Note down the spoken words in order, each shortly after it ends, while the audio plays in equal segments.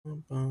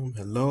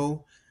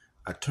Hello.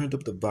 I turned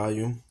up the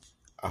volume.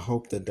 I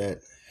hope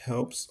that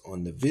helps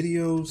on the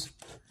videos.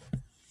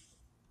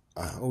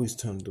 I always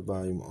turn the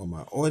volume on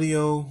my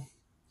audio.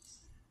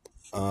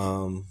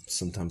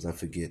 Sometimes I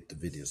forget the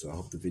video, so I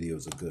hope the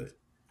videos are good.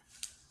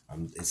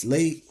 It's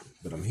late,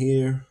 but I'm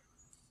here.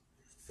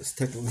 It's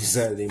technically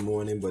Saturday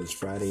morning, but it's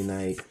Friday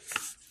night,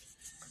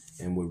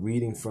 and we're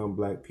reading from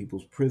Black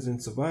People's Prison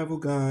Survival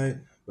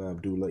Guide by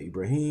Abdullah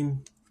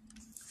Ibrahim,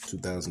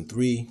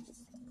 2003.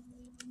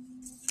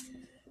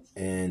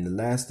 And the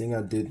last thing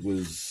I did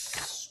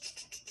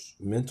was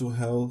mental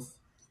health.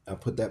 I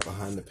put that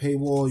behind the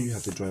paywall. You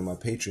have to join my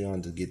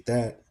Patreon to get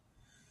that.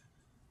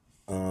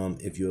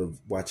 If you're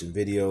watching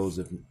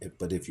videos,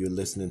 but if you're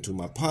listening to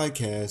my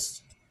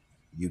podcast,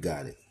 you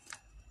got it.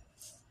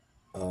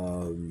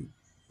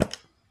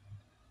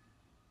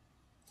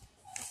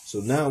 So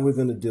now we're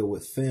going to deal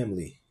with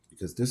family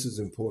because this is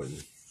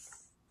important.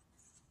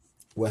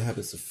 What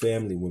happens to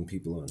family when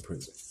people are in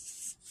prison?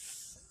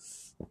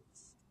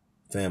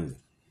 Family.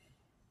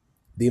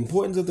 The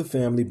importance of the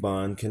family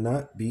bond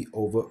cannot be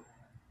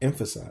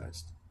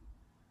overemphasized.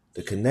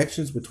 The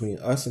connections between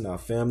us and our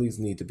families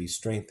need to be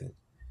strengthened.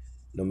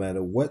 No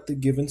matter what the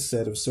given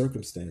set of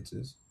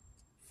circumstances,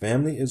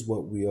 family is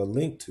what we are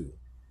linked to,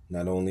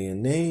 not only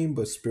in name,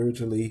 but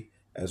spiritually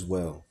as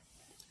well.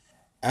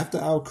 After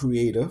our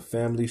Creator,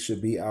 family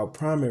should be our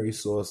primary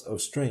source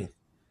of strength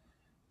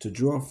to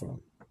draw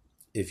from.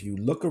 If you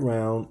look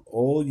around,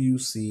 all you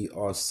see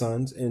are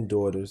sons and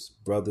daughters,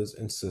 brothers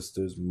and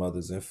sisters,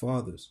 mothers and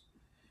fathers.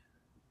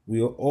 We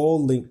are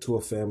all linked to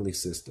a family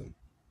system,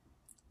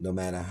 no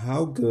matter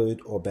how good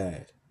or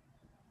bad.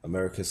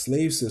 America's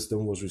slave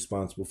system was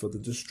responsible for the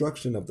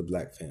destruction of the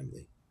black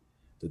family.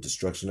 The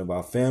destruction of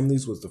our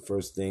families was the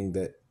first thing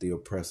that the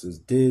oppressors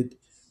did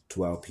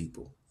to our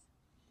people.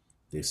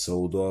 They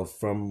sold off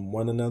from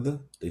one another.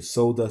 They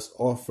sold us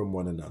off from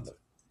one another.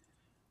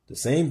 The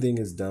same thing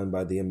is done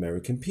by the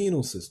American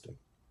penal system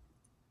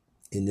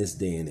in this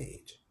day and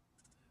age.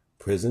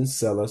 Prisons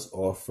sell us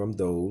off from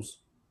those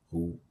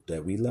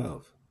that we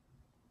love.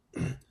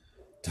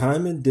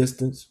 Time and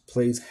distance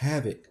plays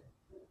havoc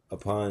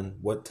upon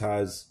what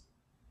ties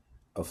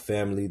of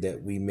family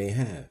that we may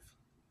have.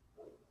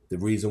 The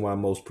reason why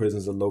most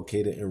prisons are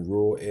located in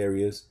rural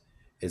areas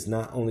is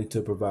not only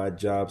to provide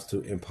jobs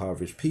to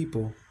impoverished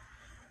people,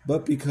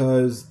 but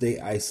because they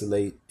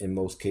isolate, in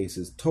most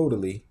cases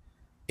totally,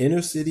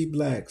 inner city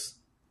blacks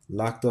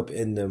locked up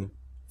in them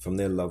from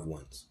their loved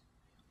ones.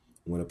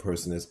 When a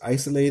person is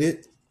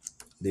isolated,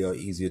 they are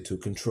easier to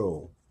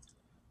control.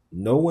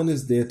 No one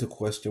is there to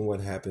question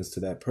what happens to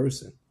that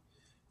person.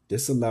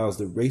 This allows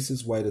the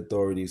racist white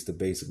authorities to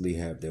basically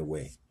have their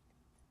way.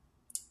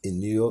 In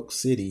New York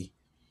City,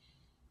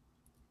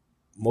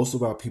 most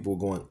of our people are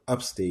going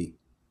upstate.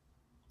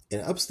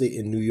 And upstate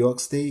in New York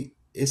State,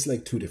 it's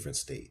like two different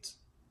states.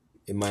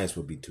 It might as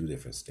well be two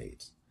different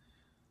states.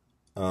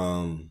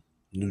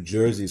 New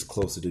Jersey is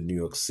closer to New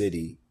York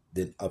City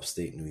than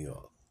upstate New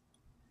York.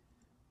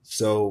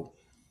 So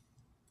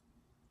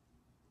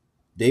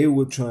they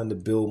were trying to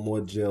build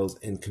more jails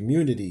in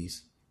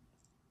communities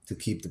to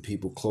keep the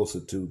people closer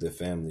to their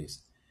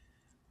families.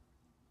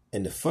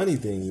 And the funny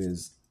thing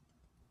is,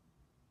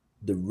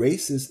 the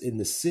racists in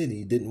the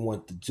city didn't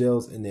want the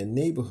jails in their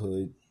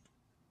neighborhood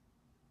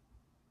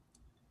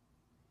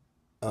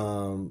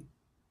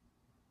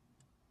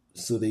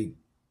so they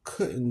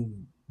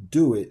couldn't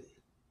do it,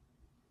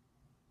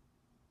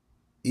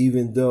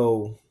 even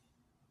though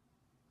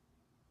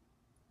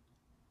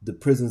the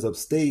prisons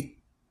upstate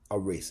are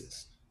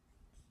racist.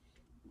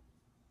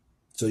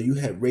 So you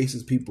had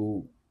racist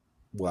people,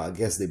 well, I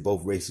guess they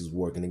both races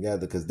working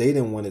together because they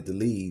didn't want it to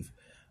leave,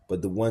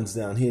 but the ones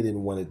down here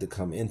didn't want it to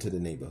come into the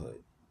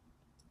neighborhood.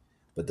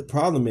 But the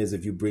problem is,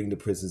 if you bring the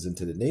prisons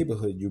into the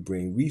neighborhood, you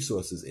bring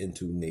resources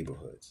into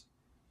neighborhoods.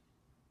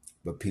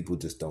 But people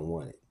just don't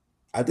want it.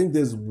 I think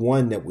there's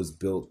one that was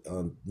built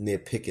near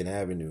Pickett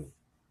Avenue,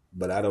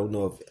 but I don't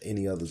know if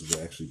any others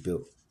were actually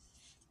built.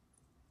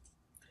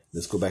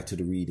 Let's go back to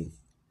the reading.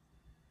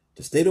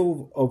 The state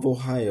of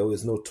Ohio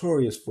is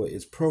notorious for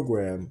its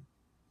program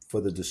for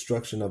the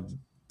destruction of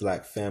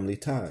black family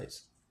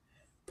ties.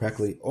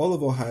 Practically all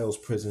of Ohio's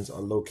prisons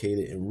are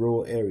located in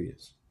rural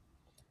areas.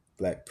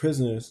 Black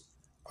prisoners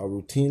are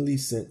routinely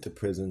sent to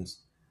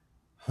prisons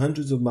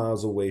hundreds of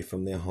miles away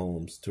from their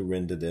homes to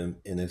render them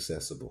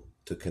inaccessible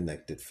to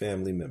connected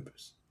family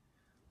members.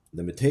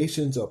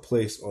 Limitations are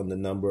placed on the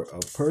number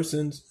of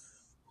persons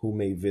who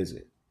may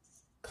visit.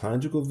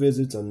 Conjugal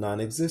visits are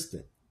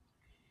non-existent.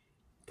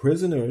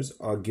 Prisoners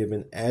are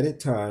given added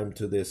time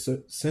to their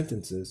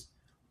sentences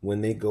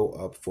when they go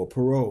up for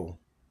parole.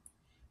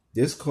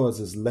 This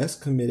causes less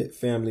committed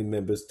family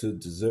members to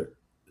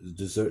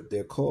desert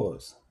their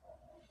cause.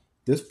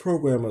 This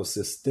program of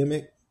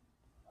systemic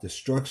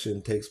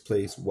destruction takes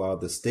place while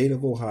the state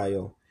of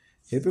Ohio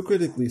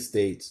hypocritically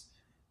states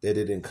that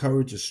it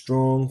encourages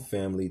strong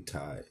family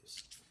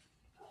ties.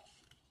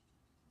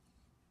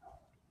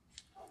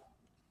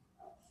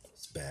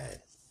 It's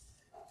bad.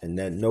 And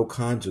that no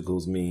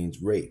conjugals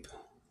means rape.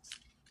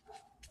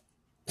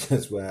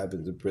 That's what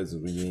happens in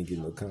prison when you ain't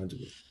getting no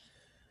conjugal.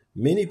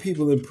 Many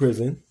people in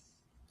prison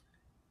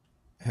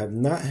have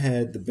not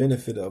had the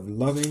benefit of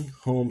loving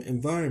home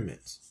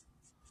environments.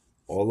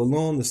 All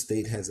along, the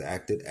state has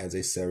acted as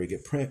a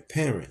surrogate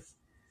parent.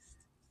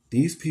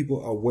 These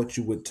people are what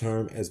you would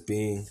term as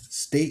being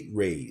state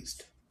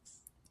raised.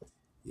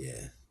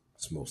 Yeah,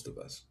 it's most of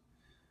us.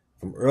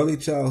 From early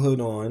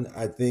childhood on,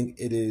 I think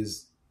it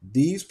is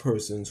these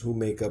persons who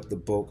make up the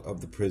bulk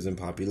of the prison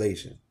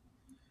population,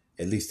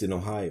 at least in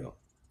Ohio.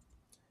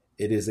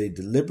 It is a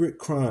deliberate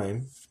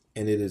crime,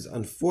 and it is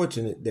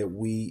unfortunate that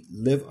we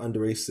live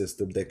under a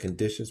system that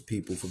conditions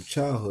people from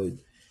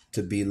childhood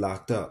to be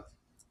locked up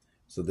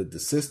so that the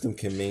system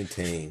can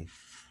maintain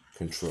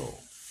control.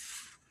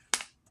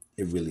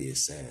 It really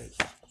is sad.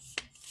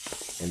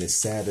 And it's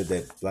sadder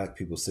that black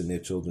people send their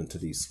children to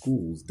these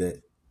schools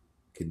that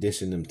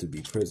condition them to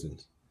be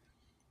prisons.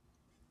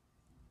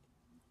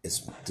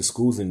 It's the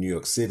schools in New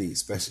York City,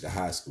 especially the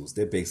high schools,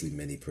 they're basically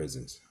mini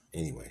prisons.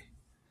 Anyway,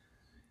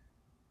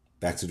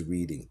 back to the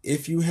reading.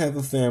 If you have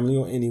a family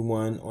or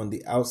anyone on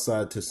the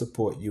outside to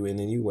support you in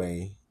any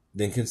way,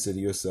 then consider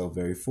yourself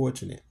very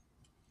fortunate.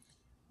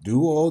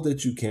 Do all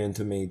that you can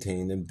to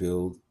maintain and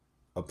build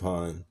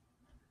upon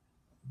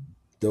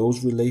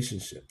those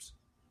relationships.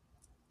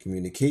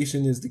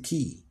 Communication is the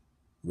key.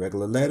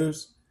 Regular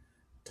letters,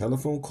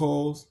 telephone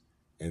calls,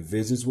 and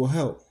visits will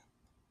help.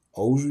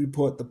 Always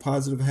report the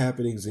positive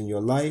happenings in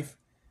your life.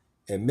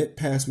 Admit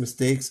past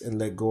mistakes and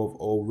let go of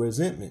old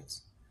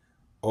resentments.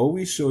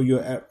 Always show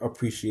your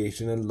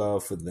appreciation and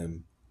love for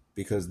them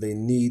because they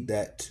need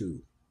that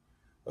too.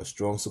 A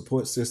strong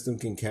support system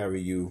can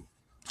carry you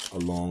a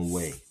long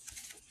way.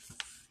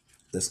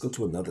 Let's go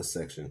to another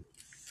section.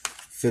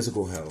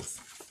 Physical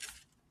health.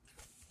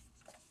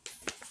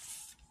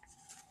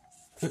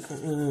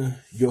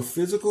 Your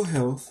physical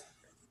health.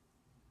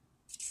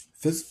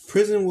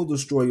 Prison will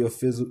destroy you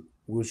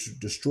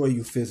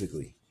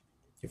physically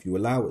if you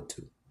allow it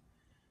to.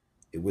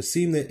 It would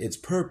seem that its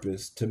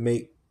purpose to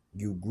make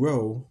you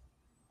grow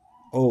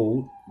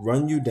old,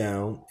 run you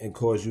down, and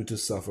cause you to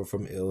suffer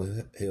from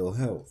ill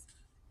health.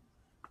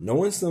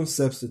 Knowing some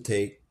steps to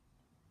take,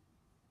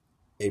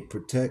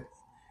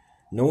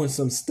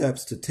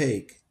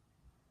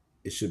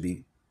 it should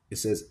be. It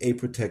says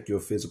protect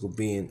your physical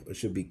being. It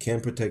should be can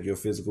protect your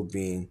physical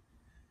being.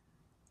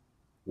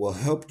 Will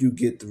help you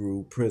get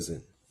through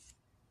prison.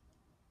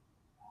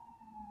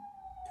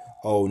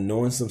 Oh,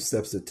 knowing some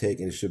steps to take,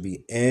 and it should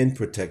be and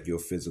protect your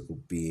physical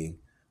being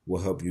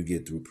will help you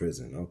get through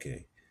prison.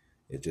 Okay,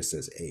 it just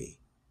says A.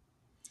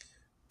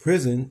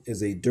 Prison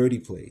is a dirty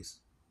place.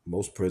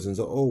 Most prisons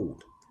are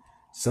old.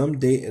 Some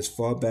date as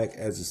far back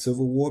as the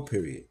Civil War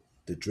period.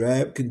 The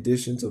drab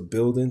conditions of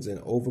buildings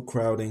and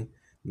overcrowding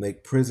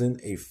make prison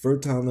a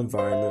fertile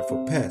environment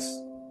for pests,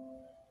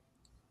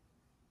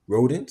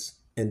 rodents,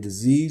 and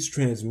disease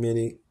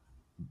transmitted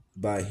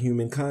by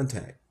human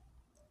contact.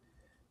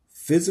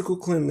 Physical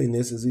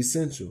cleanliness is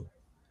essential.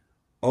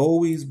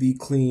 Always be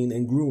clean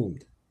and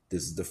groomed.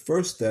 This is the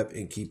first step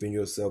in keeping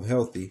yourself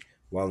healthy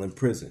while in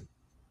prison.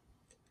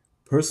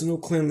 Personal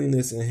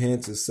cleanliness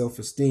enhances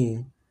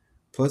self-esteem,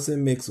 plus it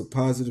makes a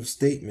positive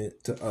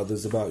statement to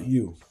others about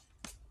you.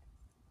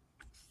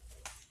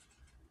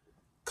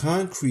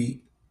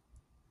 Concrete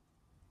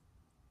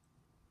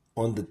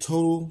on the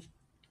total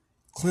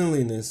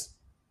cleanliness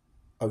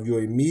of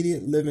your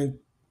immediate living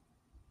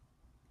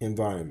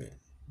environment,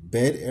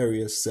 bed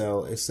area,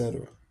 cell,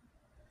 etc.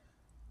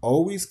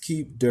 Always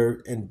keep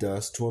dirt and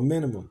dust to a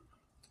minimum.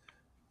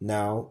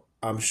 Now,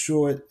 I'm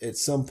sure at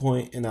some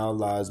point in our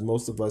lives,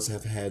 most of us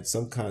have had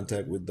some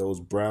contact with those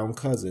brown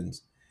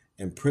cousins,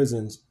 and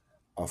prisons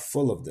are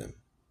full of them.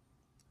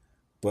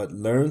 But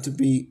learn to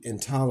be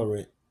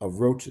intolerant of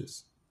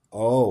roaches.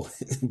 Oh,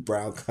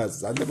 brown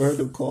cousins. I never heard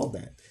them called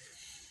that.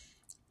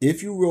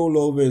 If you roll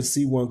over and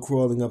see one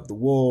crawling up the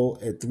wall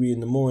at 3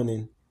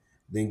 a.m,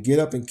 then get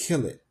up and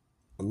kill it,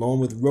 along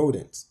with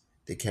rodents.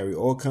 They carry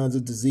all kinds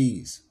of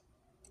diseases.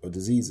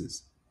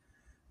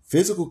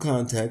 Physical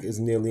contact is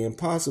nearly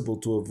impossible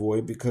to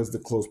avoid because of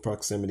the close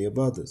proximity of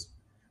others.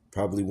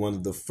 Probably one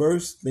of the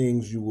first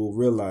things you will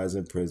realize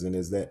in prison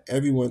is that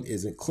everyone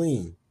isn't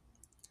clean.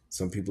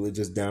 Some people are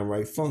just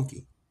downright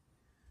funky.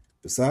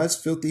 Besides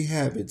filthy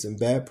habits and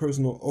bad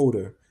personal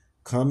odor,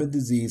 common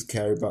disease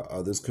carried by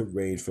others could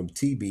range from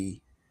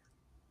TB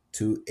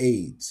to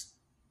AIDS.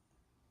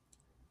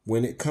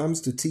 When it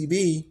comes to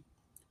TB,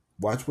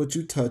 watch what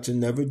you touch and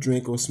never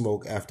drink or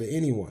smoke after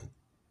anyone.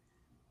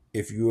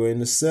 If you are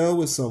in a cell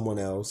with someone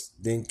else,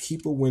 then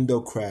keep a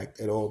window cracked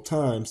at all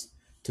times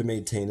to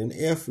maintain an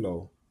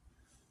airflow.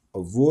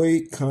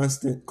 Avoid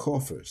constant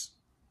coughers.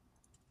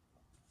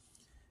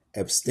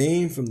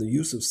 Abstain from the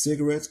use of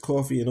cigarettes,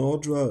 coffee, and all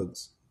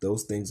drugs.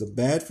 Those things are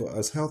bad for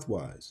us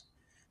health-wise.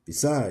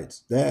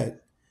 Besides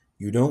that,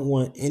 you don't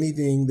want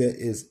anything that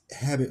is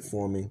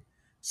habit-forming,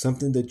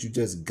 something that you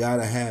just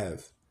gotta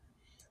have.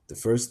 The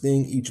first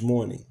thing each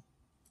morning.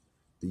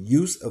 The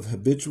use of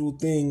habitual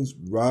things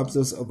robs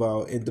us of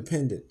our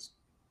independence.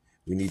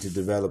 We need to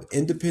develop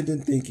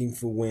independent thinking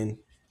for when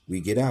we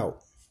get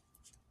out.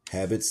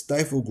 Habits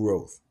stifle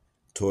growth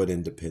toward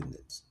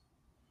independence.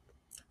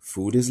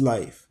 Food is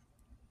life.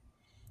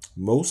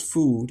 Most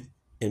food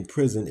in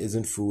prison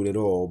isn't food at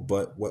all,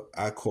 but what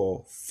I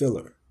call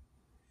filler.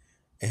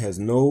 It has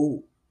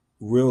no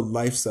real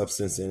life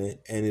substance in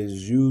it, and it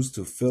is used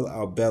to fill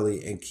our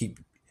belly and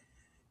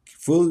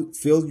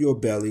fill your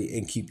belly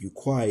and keep you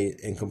quiet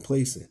and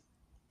complacent.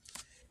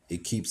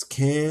 It comes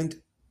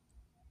canned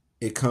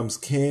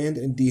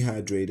and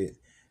dehydrated,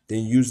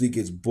 then usually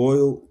gets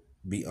boiled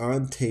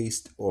beyond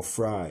taste or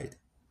fried.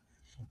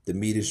 The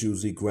meat is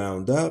usually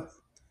ground up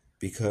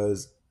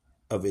because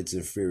of its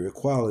inferior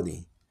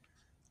quality.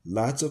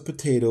 Lots of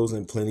potatoes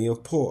and plenty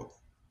of pork.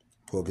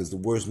 Pork is the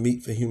worst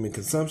meat for human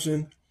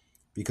consumption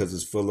because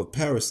it's full of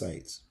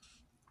parasites.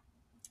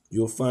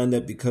 You'll find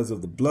that because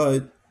of the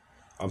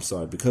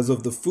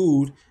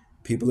food,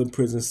 people in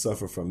prison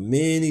suffer from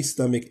many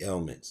stomach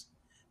ailments.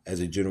 As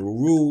a general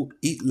rule,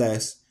 eat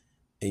less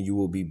and you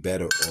will be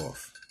better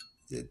off.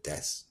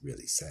 That's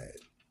really sad.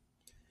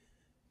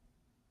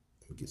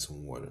 Let me get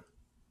some water.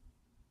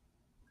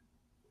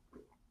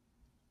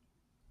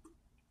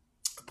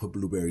 I put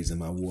blueberries in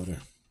my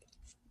water.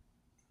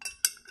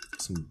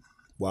 Some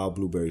wild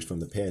blueberries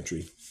from the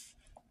pantry.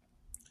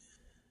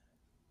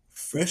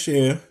 Fresh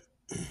air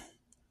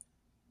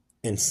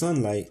and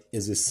sunlight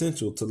is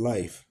essential to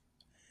life.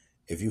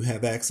 If you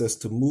have access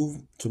to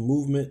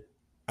movement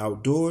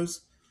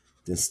outdoors,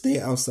 then stay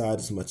outside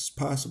as much as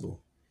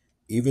possible,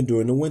 even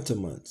during the winter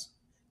months.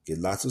 Get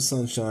lots of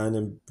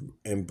sunshine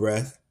and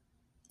breathe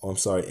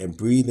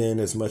in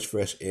as much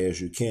fresh air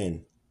as you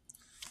can.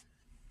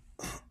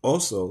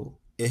 Also,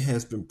 it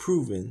has been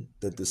proven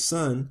that the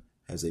sun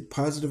has a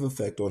positive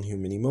effect on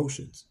human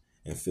emotions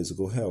and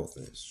physical health.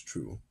 That's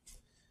true.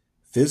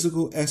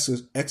 Physical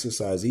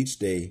exercise each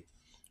day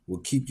will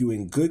keep you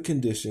in good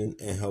condition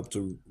and help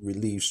to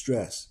relieve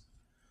stress.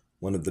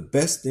 One of the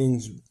best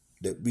things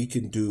that we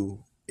can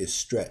do is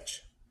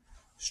stretch.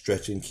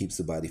 Stretching keeps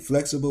the body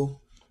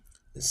flexible,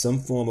 and some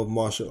form of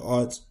martial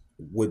arts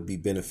would be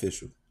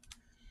beneficial.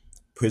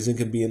 Prison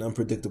can be an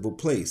unpredictable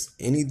place.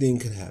 Anything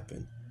can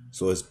happen,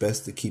 so it's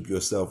best to keep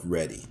yourself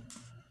ready.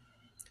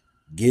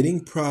 Getting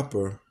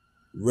proper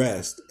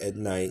rest at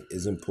night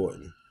is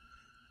important.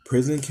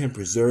 Prison can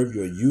preserve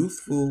your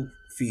youthful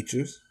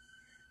features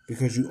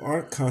because you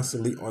aren't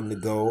constantly on the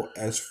go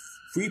as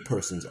free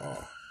persons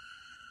are.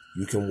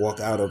 You can walk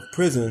out of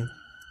prison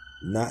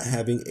not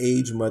having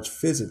aged much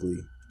physically.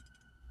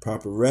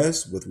 Proper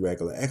rest with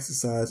regular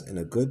exercise and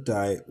a good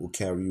diet will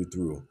carry you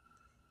through.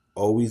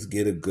 Always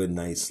get a good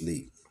night's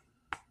sleep.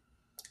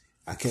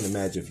 I can't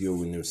imagine if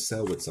you're in your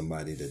cell with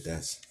somebody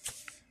that's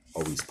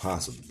always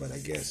possible, but I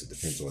guess it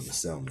depends on the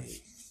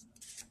cellmate.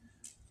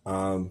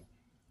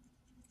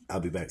 I'll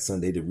be back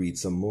Sunday to read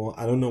some more.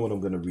 I don't know what I'm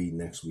going to read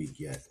next week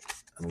yet.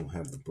 I don't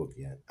have the book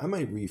yet. I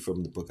might read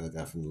from the book I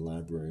got from the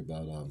library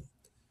about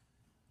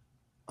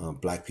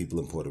Black people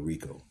in Puerto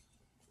Rico.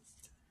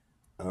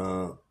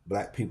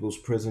 Black People's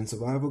Prison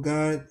Survival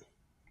Guide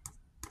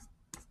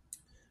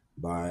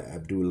by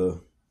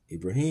Abdullah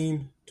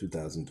Ibrahim,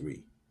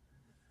 2003.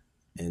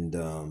 And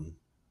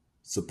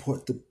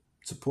support the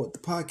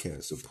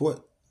podcast,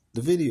 support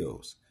the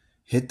videos,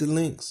 hit the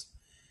links.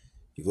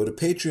 You go to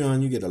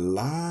Patreon, you get a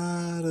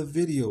lot of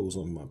videos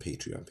on my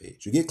Patreon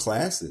page. You get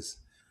classes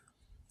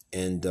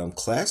and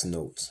class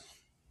notes.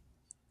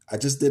 I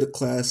just did a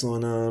class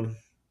on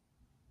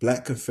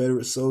Black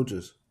Confederate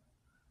soldiers.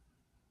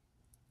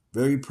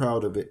 Very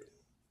proud of it.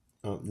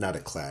 Not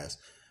a class.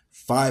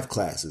 5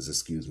 classes,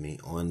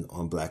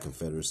 on Black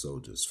Confederate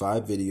soldiers.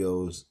 5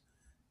 videos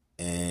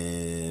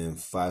and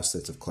 5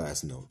 sets of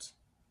class notes.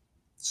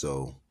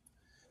 So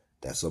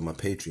that's on my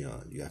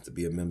Patreon. You have to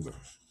be a member.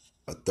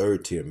 A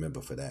 3rd tier member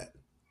for that.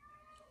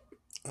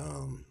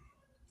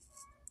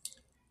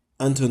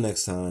 Until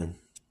next time.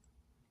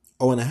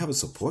 Oh, and I have a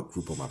support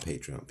group on my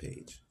Patreon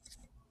page.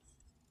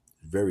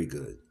 Very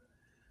good.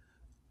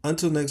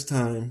 Until next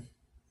time,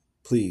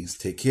 please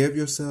take care of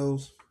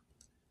yourselves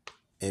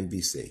and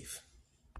be safe.